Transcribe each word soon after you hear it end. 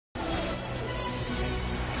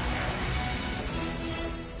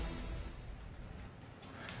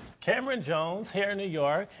Cameron Jones here in New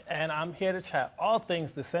York, and I'm here to chat all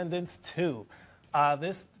things Descendants 2.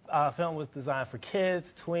 This film was designed for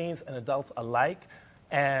kids, tweens, and adults alike,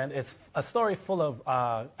 and it's a story full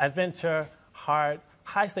of adventure, heart,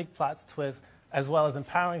 high-stake plots, twists, as well as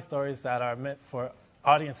empowering stories that are meant for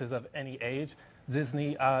audiences of any age.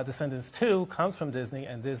 Disney Descendants 2 comes from Disney,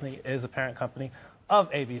 and Disney is a parent company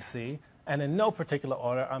of ABC. And in no particular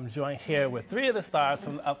order, I'm joined here with three of the stars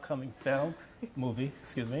from the upcoming movie,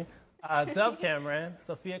 Dove Cameron,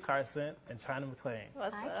 Sofia Carson, and Anne McClain.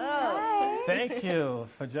 What's up? Hi. Thank you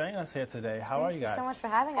for joining us here today. How are you guys? Thank you so much for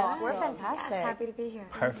having us. Awesome. We're fantastic. Yes, happy to be here.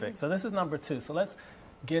 Perfect. So this is number 2. So let's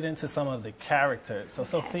get into some of the characters. So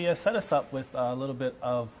Sofia, set us up with a little bit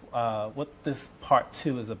of what this part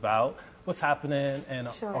 2 is about. What's happening in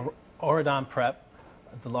Oregon Prep,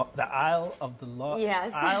 the Isle of the Lost.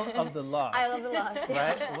 Yes. Isle of the Lost. Isle of the Lost.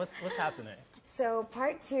 Right? What's happening? So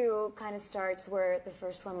part 2 kind of starts where the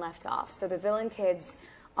first one left off. So the villain kids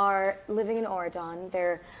are living in Oregon.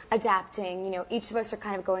 They're adapting. You know, each of us are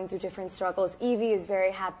kind of going through different struggles. Evie is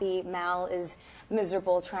very happy. Mal is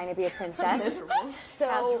miserable trying to be a princess. Miserable.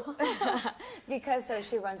 So so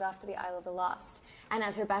she runs off to the Isle of the Lost. And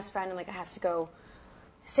as her best friend, I'm like, I have to go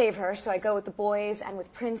save her. So I go with the boys and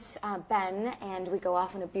with Prince Ben, and we go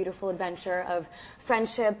off on a beautiful adventure of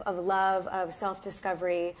friendship, of love, of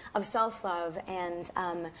self-discovery, of self-love. And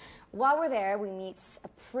while we're there, we meet a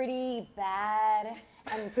pretty bad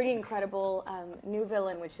and pretty incredible new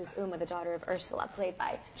villain, which is Uma, the daughter of Ursula, played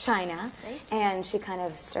by China. And she kind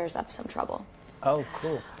of stirs up some trouble. Oh,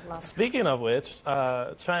 cool. Speaking of which,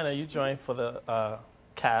 China, you joined for the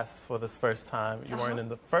cast for this first time. You weren't in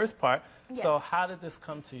the first part. Yes. So how did this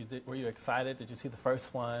come to you? Were you excited? Did you see the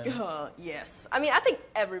first one? Yes. I mean, I think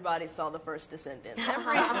everybody saw the first Descendants.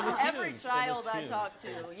 Every child I talked to,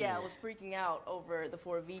 was freaking out over the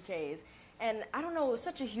 4 VKs. And I don't know, it was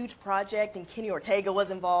such a huge project, and Kenny Ortega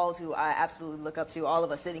was involved, who I absolutely look up to. All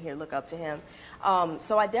of us sitting here look up to him.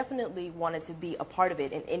 So I definitely wanted to be a part of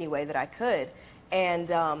it in any way that I could. And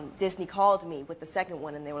Disney called me with the second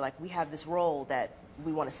one, and they were like, we have this role that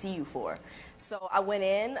we want to see you for. So I went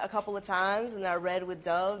in a couple of times, and I read with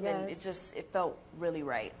Dove, and it felt really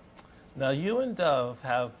right. Now, you and Dove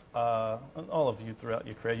have, all of you throughout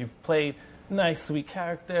your career, you've played nice, sweet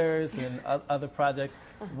characters in other projects.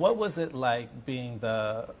 What was it like being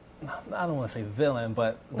the, I don't want to say villain,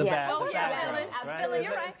 but the bad villain. Right?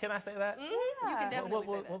 You're right. Can I say that? You can definitely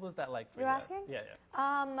say that. What was that like for You're you? asking? Yeah.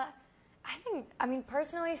 I mean,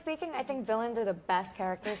 personally speaking, I think villains are the best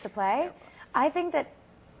characters to play. I think that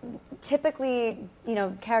typically, you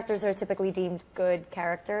know, characters that are typically deemed good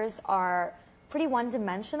characters are pretty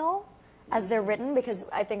one-dimensional as they're written, because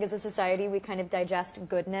I think as a society we kind of digest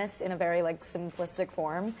goodness in a very like simplistic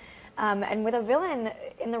form. And with a villain,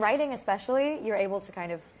 in the writing especially, you're able to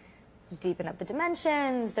kind of deepen up the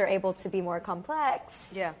dimensions, they're able to be more complex.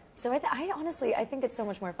 Yeah. So I honestly, I think it's so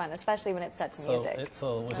much more fun, especially when it's set to music.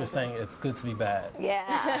 So what you're saying, it's good to be bad. Yeah.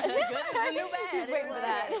 Good is the new bad. He's waiting for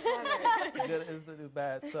that. Good is the new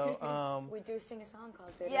bad. So, We do sing a song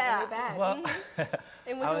called Good Yeah. Is the New Bad. well,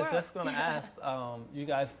 And I was just going to ask, you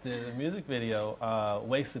guys did a music video,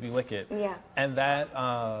 Ways to be Wicked. Yeah. And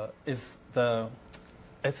that is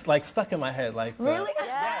it's like stuck in my head. Like Really?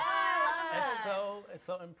 It's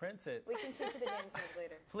so imprinted. We can teach you the dance moves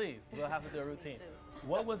later. Please, we'll have to do a routine.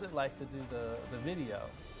 What was it like to do the video?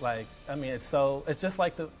 Like, I mean, it's just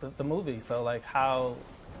like the movie. So like, how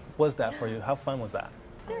was that for you? How fun was that?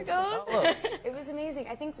 There it goes. It was amazing.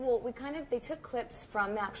 I think, they took clips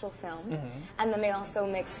from the actual film, and then they also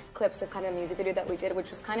mixed clips of kind of a music video that we did,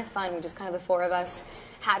 which was kind of fun. We just kind of the 4 of us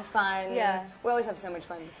had fun. Yeah. We always have so much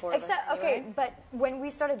fun before. Okay, but when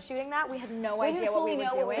we started shooting that, we had no idea what we were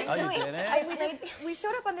doing. Oh, you didn't? We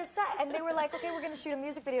showed up on this set, and they were like, okay, we're going to shoot a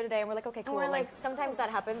music video today. And we're like, okay, cool. we're Like, like, sometimes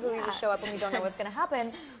that happens when we just show up and we don't know what's going to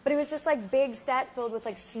happen. But it was this, like, big set filled with,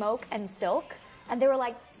 like, smoke and silk. And they were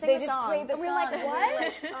like, sing They the just song. played the and we were like, song.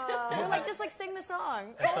 what? We were like, just like sing the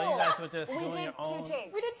song. And so you guys were just We doing did your own. 2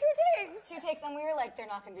 takes. We did 2 takes. 2 takes, and we were like, they're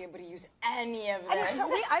not going to be able to use any of And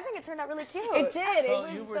this. I think it turned out really cute. It did. So It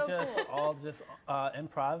was you were so just cool. all just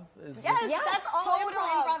improv? Yes, That's all total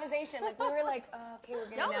improv. improvisation. Like we were like, okay, we're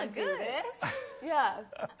gonna now do this. Yeah,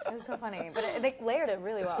 it was so funny. But they layered it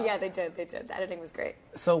really well. Yeah, they did. They did. The editing was great.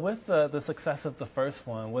 So with the success of the first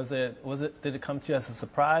one, did it come to you as a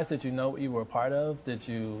surprise? Did you know what you were a part of? Did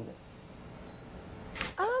you?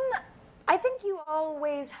 I think you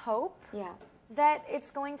always hope Yeah. that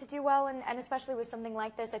it's going to do well, and especially with something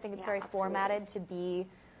like this, I think it's Yeah, very absolutely. formatted to be,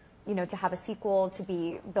 you know, to have a sequel to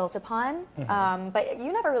be built upon. But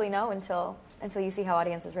you never really know until you see how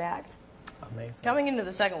audiences react. Amazing. Coming into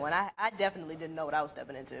the second one, I definitely didn't know what I was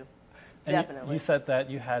stepping into. And Definitely. You said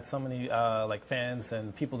that you had so many like fans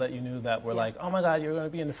and people that you knew that were like, oh my God, you're going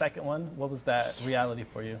to be in the second one. What was that reality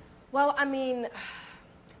for you? Well, I mean,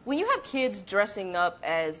 when you have kids dressing up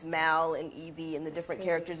as Mal and Evie and the different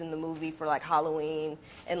characters in the movie for like Halloween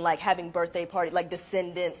and like having birthday parties, like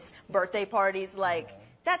Descendants birthday parties, like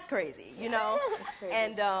that's crazy, you know? That's crazy.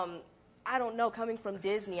 And I don't know, coming from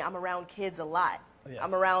Disney, I'm around kids a lot. Yes.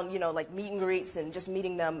 I'm around, you know, like meet and greets and just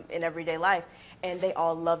meeting them in everyday life. And they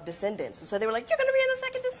all love Descendants. And so they were like, you're going to be in the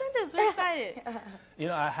second Descendants. We're excited. You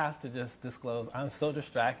know, I have to just disclose, I'm so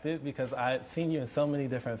distracted because I've seen you in so many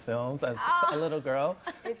different films as a little girl.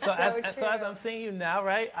 It's so, so as true. I'm seeing you now,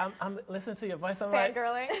 right, I'm listening to your voice, I'm like,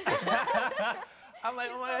 Fangirling. I'm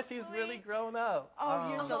like, oh my God, she's really grown up.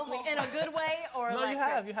 Oh, you're so sweet. In a good way? Or No,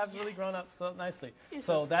 like you have really grown up so nicely. You're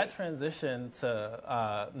So so that sweet. transition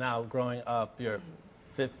to now growing up, you're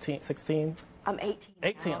 15, 16? I'm 18.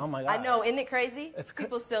 18, now. oh my God. I know, isn't it crazy? It's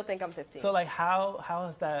People still think I'm 15. So like, how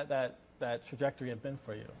has that trajectory been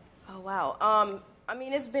for you? Oh, wow. I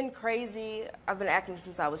mean, it's been crazy. I've been acting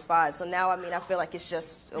since I was 5, so now, I mean, I feel like it's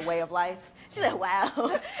just a way of life. She said,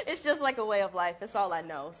 wow. It's just like a way of life. That's all I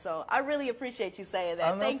know. So I really appreciate you saying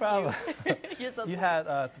that. Oh, no Thank problem. you. You're so You sweet.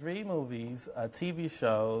 had 3 movies, a TV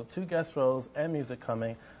show, 2 guest roles, and music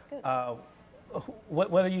coming.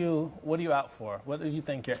 What are you out for? What do you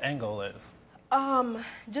think your end goal is?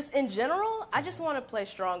 Just in general, I just want to play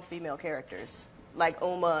strong female characters. Like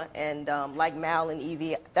Uma and like Mal and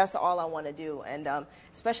Evie. That's all I want to do. And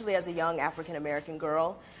especially as a young African-American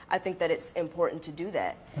girl, I think that it's important to do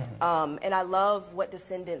that. And I love what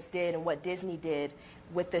Descendants did and what Disney did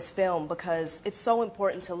with this film because it's so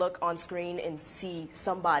important to look on screen and see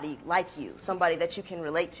somebody like you, somebody that you can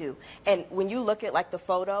relate to. And when you look at like the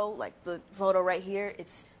photo right here,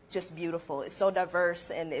 it's just beautiful. It's so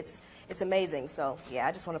diverse and it's amazing. So yeah,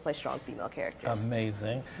 I just want to play strong female characters.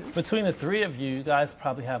 Amazing. Between the 3 of you, you guys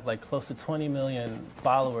probably have like close to 20 million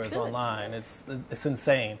followers online. It's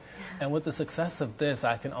insane. And with the success of this,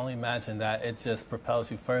 I can only imagine that it just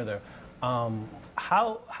propels you further.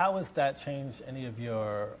 How has that changed any of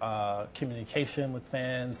your communication with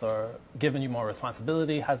fans or given you more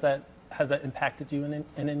responsibility? Has that impacted you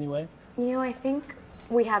in any way? You know, I think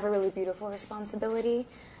we have a really beautiful responsibility.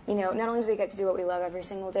 You know, not only do we get to do what we love every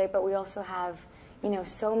single day, but we also have, you know,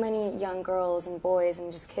 so many young girls and boys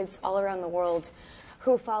and just kids all around the world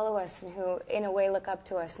who follow us and who, in a way, look up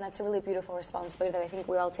to us. And that's a really beautiful responsibility that I think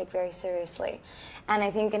we all take very seriously. And I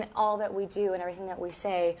think in all that we do and everything that we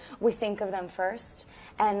say, we think of them first.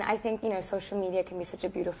 And I think, you know, social media can be such a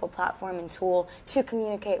beautiful platform and tool to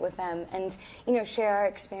communicate with them and, you know, share our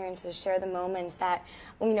experiences, share the moments that,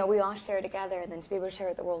 you know, we all share together. And then to be able to share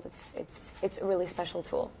with the world, it's a really special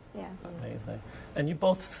tool. Yeah. Amazing. And you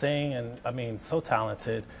both sing and, I mean, so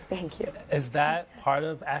talented. Thank you. Is that part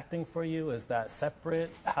of acting for you? Is that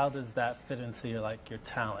separate? How does that fit into your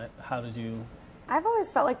talent? How did you... I've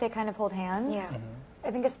always felt like they kind of hold hands. Yeah.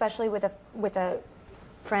 I think especially with a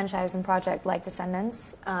franchise and project like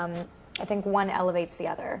Descendants, I think one elevates the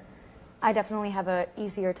other. I definitely have a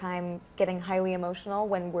easier time getting highly emotional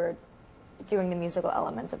when we're doing the musical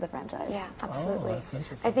elements of the franchise. Yeah, absolutely. Oh, that's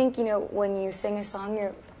interesting. I think, you know, when you sing a song,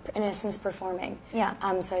 you're in essence performing.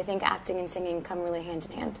 Yeah. So I think acting and singing come really hand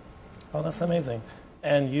in hand. Oh, that's amazing.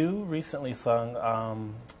 And you recently sung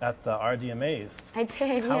at the RDMAs. I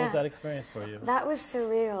did, How yeah. was that experience for you? That was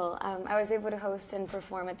surreal. I was able to host and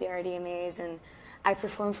perform at the RDMAs, and I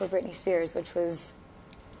performed for Britney Spears, which was...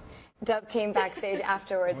 Dub came backstage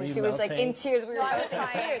afterwards, Were and you she was like in melting? tears. We were both in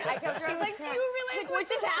tears. I kept She was like, crying. Like, what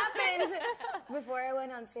just happened? Before I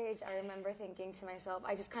went on stage, I remember thinking to myself,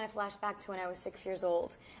 I just kind of flashed back to when I was 6 years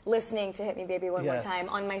old, listening to Hit Me Baby One More Yes. Time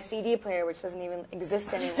on my CD player, which doesn't even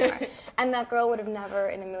exist anymore. And that girl would have never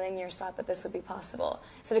in a million years thought that this would be possible.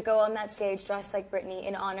 So to go on that stage dressed like Britney,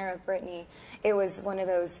 in honor of Britney, it was one of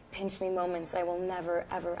those pinch me moments I will never,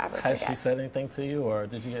 ever, ever Has forget. she said anything to you, or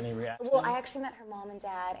did you get any reaction? Well, I actually met her mom and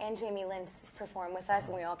dad, and Jamie Lynn performed with us,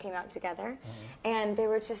 and we all came out together. And they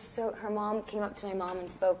were just so. Her mom came up to my mom and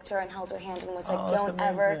spoke to her and held her hand and was like, Oh,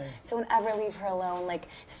 that's don't ever leave her alone. Like,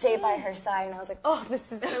 stay by her side." And I was like, "Oh,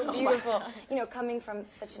 this is so beautiful." You know, coming from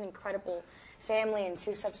such an incredible family and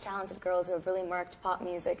two such talented girls who have really marked pop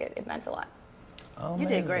music, it meant a lot. You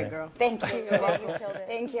did great, girl. Thank you.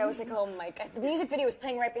 Thank you. I was like, oh my God. The music video was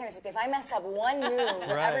playing right behind us. Like, if I mess up one move,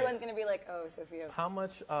 everyone's going to be like, oh, Sophia. How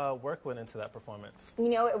much work went into that performance? You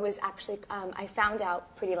know, it was actually, I found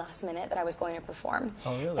out pretty last minute that I was going to perform.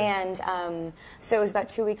 Oh, really? And so it was about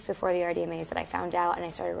 2 weeks before the RDMAs that I found out, and I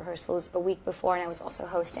started rehearsals a week before, and I was also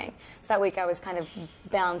hosting. So that week I was kind of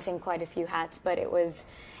balancing quite a few hats, but it was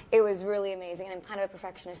really amazing, and I'm kind of a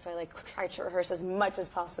perfectionist, so I like try to rehearse as much as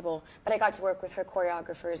possible. But I got to work with her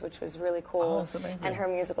choreographers, which was really cool, Oh, that's amazing. and her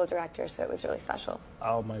musical director, so it was really special.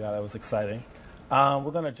 Oh my God, that was exciting.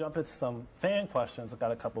 We're going to jump into some fan questions. I've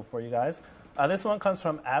got a couple for you guys. This one comes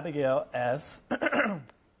from Abigail S.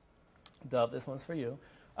 Dove, this one's for you.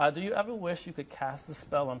 Do you ever wish you could cast a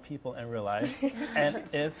spell on people in real life? And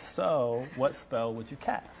if so, what spell would you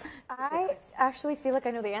cast? I actually feel like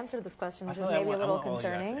I know the answer to this question, which is maybe a little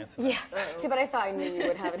concerning. Yeah, but I thought I knew you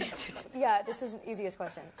would have an answer to that. Yeah, this is the easiest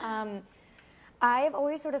question. I've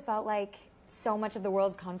always sort of felt like so much of the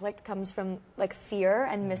world's conflict comes from like fear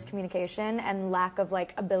and miscommunication and lack of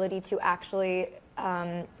like ability to actually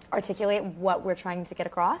articulate what we're trying to get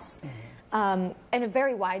across in a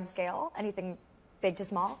very wide scale, anything big to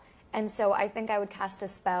small. And so I think I would cast a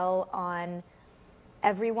spell on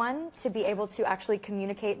everyone to be able to actually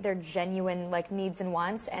communicate their genuine like needs and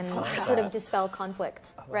wants and sort of dispel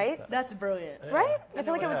conflict, right? that. That's brilliant. Right? I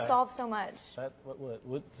feel like it would solve so much.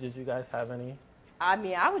 Did you guys have any? I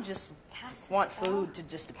mean, I would just want food to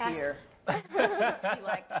just appear. Be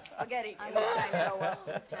like spaghetti.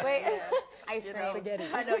 Wait, Ice cream.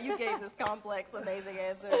 I know you gave this complex, amazing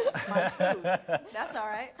answer. Mine's food. That's all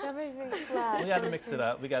right. that makes me laugh. We got to mix it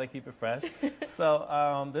up. We got to keep it fresh.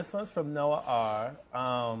 So this one's from Noah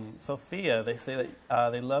R. Sophia, they say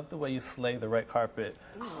that they love the way you slay the red carpet.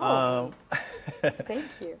 Thank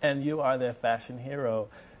you. And you are their fashion hero.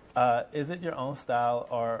 Is it your own style,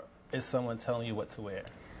 or is someone telling you what to wear?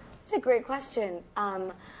 It's a great question.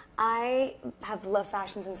 I have loved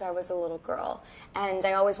fashion since I was a little girl, and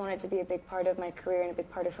I always wanted to be a big part of my career and a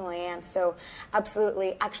big part of who I am. So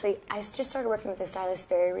absolutely. Actually, I just started working with a stylist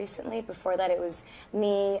very recently. Before that, it was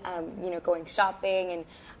me, going shopping, and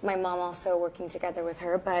my mom also working together with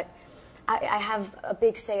her. But I have a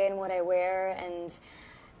big say in what I wear, and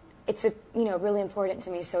it's really important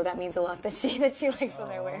to me. So that means a lot that she likes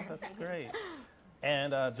what I wear. That's great.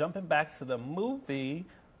 And jumping back to the movie.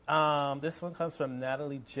 This one comes from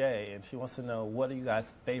Natalie J, and she wants to know, what are you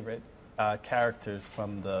guys' favorite characters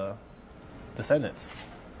from the Descendants?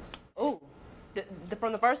 Ooh,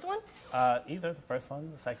 from the first one? Either the first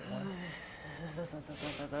one, the second one.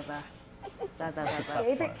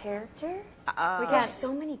 Favorite character? We There's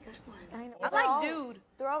so many good ones. I like Dude.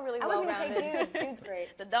 They're all really I was well-rounded. going to say Dude. Dude's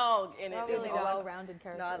great. The dog in it. Really too. well-rounded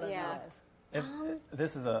characters. No, I love Yeah. dogs. If,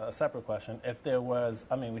 this is a separate question. If there was,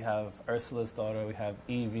 we have Ursula's daughter, we have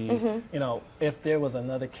Evie. If there was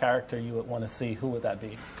another character you would want to see, who would that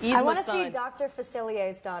be? I want to see Dr.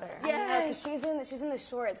 Facilier's daughter. Yeah, because she's in the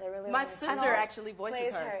shorts. I really My want to see sister actually voices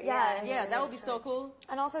plays her. Yeah. Yeah, that would be so cool.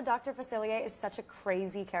 And also, Dr. Facilier is such a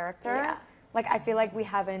crazy character. Yeah. Like, I feel like we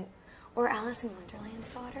haven't... Or Alice in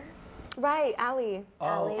Wonderland's daughter. Right, Allie.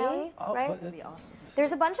 Allie, right? That'd be awesome.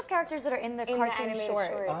 There's a bunch of characters that are in the cartoon animated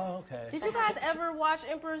shorts. Oh, okay. Did you guys ever watch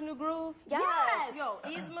Emperor's New Groove? Yes. Yo,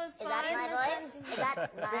 Yzma's son. Is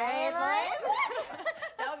that my voice?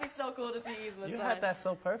 That would be so cool to see Yzma's You son. had that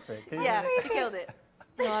so perfect. Can you Yeah, do it? she killed it.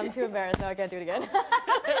 No, I'm too embarrassed. No, I can't do it again.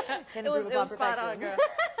 Can't It was improve upon spot on, perfection. girl.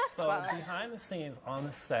 So behind the scenes on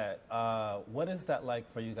the set, what is that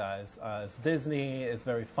like for you guys? It's Disney. It's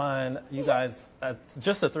very fun. You guys,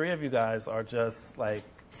 just the three of you guys, are just like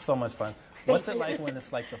so much fun. What's it like when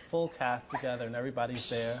it's like the full cast together and everybody's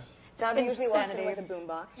there? Dobby usually walks in with a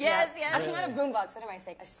boombox. Yes. Actually, not a boombox. What am I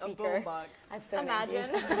saying? A speaker. boombox. That's so Imagine.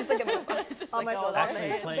 90s. Just like a boombox. On my shoulder.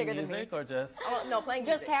 Actually playing Bigger than me. music or just? Oh, no, playing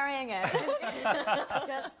Just music. carrying it.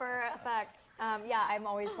 Just for effect. Yeah, I'm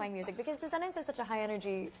always playing music because Descendants is such a high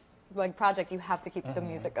energy project. You have to keep the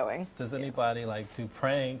music going. Does anybody do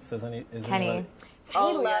pranks? Kenny. Anybody,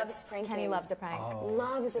 Kenny loves pranking. Kenny loves a prank.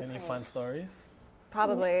 Loves a any prank. fun stories?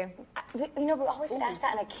 Probably. We always get asked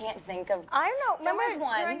that, and I can't think of. I don't know. There Remember was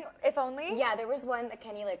one. during If Only? Yeah, there was one that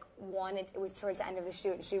Kenny wanted. It was towards the end of the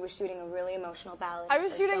shoot, and she was shooting a really emotional ballad. I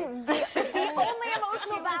was shooting the only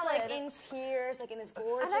emotional She was ballad. in tears, in this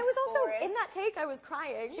gorgeous And I was also forest. in that take. I was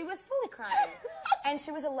crying. She was fully crying. And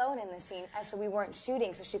she was alone in the scene, so we weren't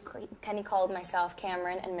shooting. So Kenny called myself,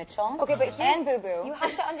 Cameron, and Mitchell. Okay, but and Boo Boo. You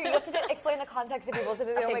have to explain the context to people so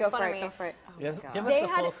that they don't Okay, make fun of me. go for it. Yes, give us the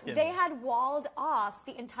full skin. They had walled off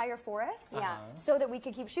the entire forest so that we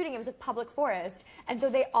could keep shooting. It was a public forest. And so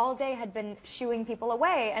they all day had been shooing people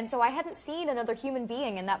away. And so I hadn't seen another human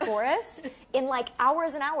being in that forest in like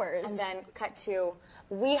hours and hours. And then cut to,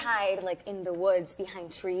 we hide like in the woods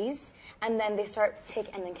behind trees, and then they start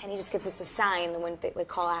and then Kenny just gives us a sign when they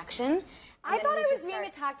call action. I thought I was being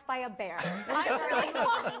attacked by a bear. I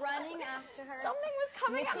was running after her. Something was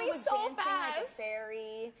coming at me was so dancing fast. like a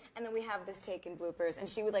fairy, and then we have this taken bloopers, and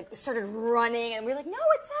she would like started running, and we were like, "No,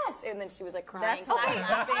 it's us!" And then she was like crying,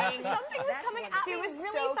 laughing. Something was coming at me was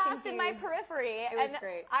really so fast in my confused. periphery, It was and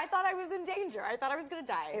great. I thought I was in danger. I thought I was going to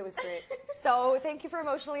die. It was great. So thank you for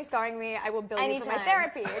emotionally scarring me. I will bill you for my Anytime.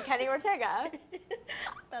 therapy, Kenny Ortega.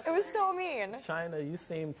 It was so mean. China, you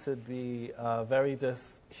seem to be very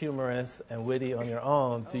just humorous and witty on your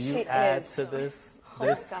own. Do you She add is. to this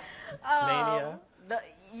mania?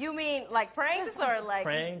 You mean like pranks or like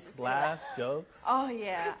Pranks, laughs, jokes? Oh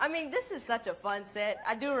yeah. I mean, this is such a fun set.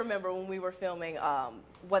 I do remember when we were filming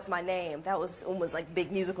What's My Name? That was almost like big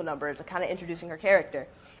musical number, kind of introducing her character.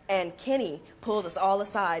 And Kenny pulled us all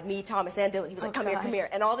aside, me, Thomas, and Dylan. He was like, come here.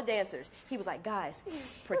 And all the dancers. He was like, guys,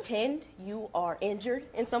 pretend you are injured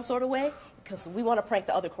in some sort of way, because we want to prank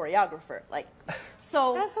the other choreographer. Like,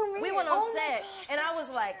 so, That's so mean. we went on Oh my set, gosh, and I was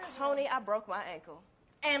like, Tony, I broke my ankle.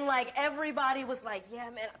 And like everybody was like, yeah,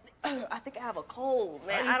 man, I think I have a cold,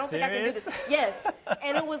 man. I don't think I can do this. Yes.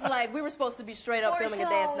 And it was like, we were supposed to be straight up Poor filming a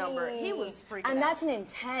dance Tony. number. He was freaking out. And that's an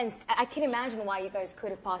intense. I can imagine why you guys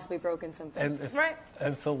could have possibly broken something. Right.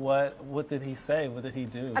 And so what did he say? What did he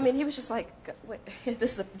do? I mean, he was just like, wait,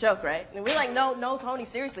 this is a joke, right? And we're like, no, Tony,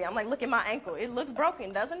 seriously. I'm like, look at my ankle. It looks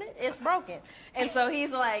broken, doesn't it? It's broken. And so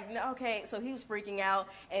he's like, no, okay. So he was freaking out,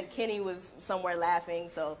 and Kenny was somewhere laughing.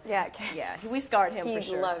 So Yeah, we scarred him He for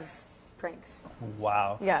sure. loves pranks.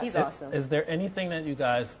 Wow. Yeah. He's awesome. Is there anything that you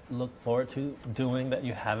guys look forward to doing that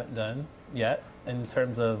you haven't done yet in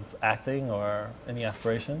terms of acting or any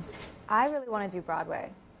aspirations? I really want to do Broadway.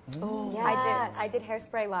 Oh, I did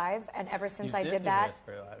Hairspray live, and ever since I did that,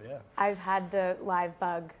 Hairspray Live, yeah. I've had the live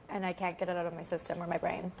bug, and I can't get it out of my system or my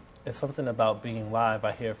brain. It's something about being live.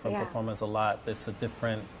 I hear from Yeah. performers a lot. It's a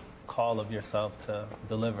different call of yourself to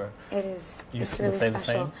deliver. It is. You It's would really say the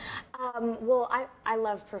special. same? Well, I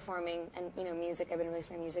love performing and music. I've been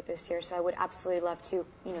releasing my music this year, so I would absolutely love to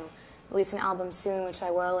release an album soon, which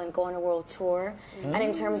I will, and go on a world tour. And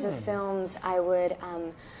in terms of films, I would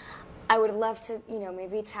love to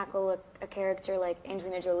maybe tackle a character like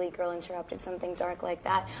Angelina Jolie, Girl Interrupted, something dark like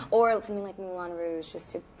that, or something like Moulin Rouge,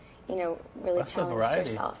 just to really That's a challenge variety.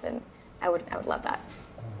 yourself. And I would love that.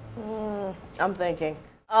 I'm thinking.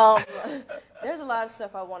 There's a lot of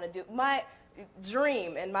stuff I want to do. My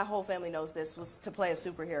dream, and my whole family knows this, was to play a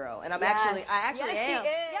superhero, and I actually Yes, am. she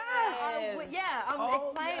is.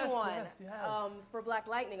 I'm playing yes, one yes. for Black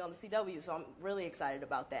Lightning on the CW, so I'm really excited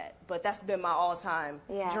about that. But that's been my all-time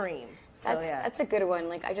dream. So That's a good one.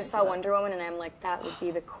 Like I just saw Wonder Woman, and I'm like, that would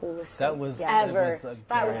be the coolest That thing was ever. It was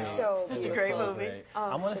That was great- so Such a beautiful. great so movie. great. Oh,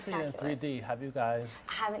 I want to see it in spectacular. 3D. Have you guys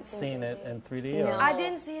I haven't seen it 3D. in 3D? No. Or? I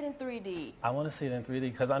didn't see it in 3D. I want to see it in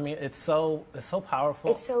 3D because I mean it's so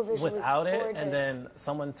powerful. It's so visually without it, gorgeous. and then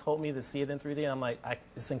someone told me to see it in 3D, and I'm like,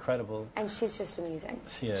 it's incredible. And she's just amazing.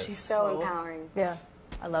 She is. She's so empowering. Yeah.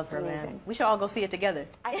 I love her, man. Amazing. We should all go see it together.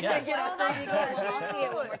 I Yeah. get on that. We'll see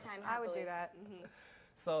it one more time. I would do happily. that.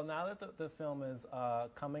 So now that the film is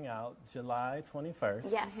coming out July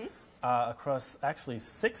 21st. Yes. Across actually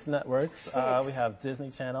 6 networks. We have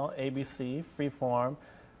Disney Channel, ABC, Freeform,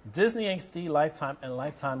 Disney HD, Lifetime, and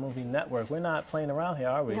Lifetime Movie Network. We're not playing around here,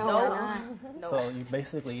 are we? No, Nope. we're not. So you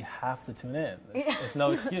basically have to tune in. It's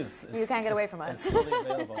no excuse. You can't get away from us. It's fully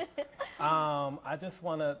available. I just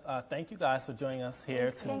want to thank you guys for joining us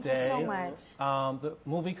here today. Thank you so much. The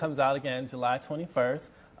movie comes out again July 21st.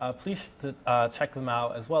 Please check them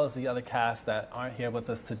out, as well as the other cast that aren't here with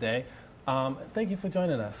us today. Thank you for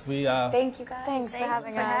joining us. Thank you guys. Thanks for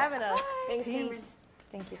having us. having us. Thanks, Cameron.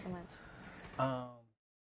 Thank you so much.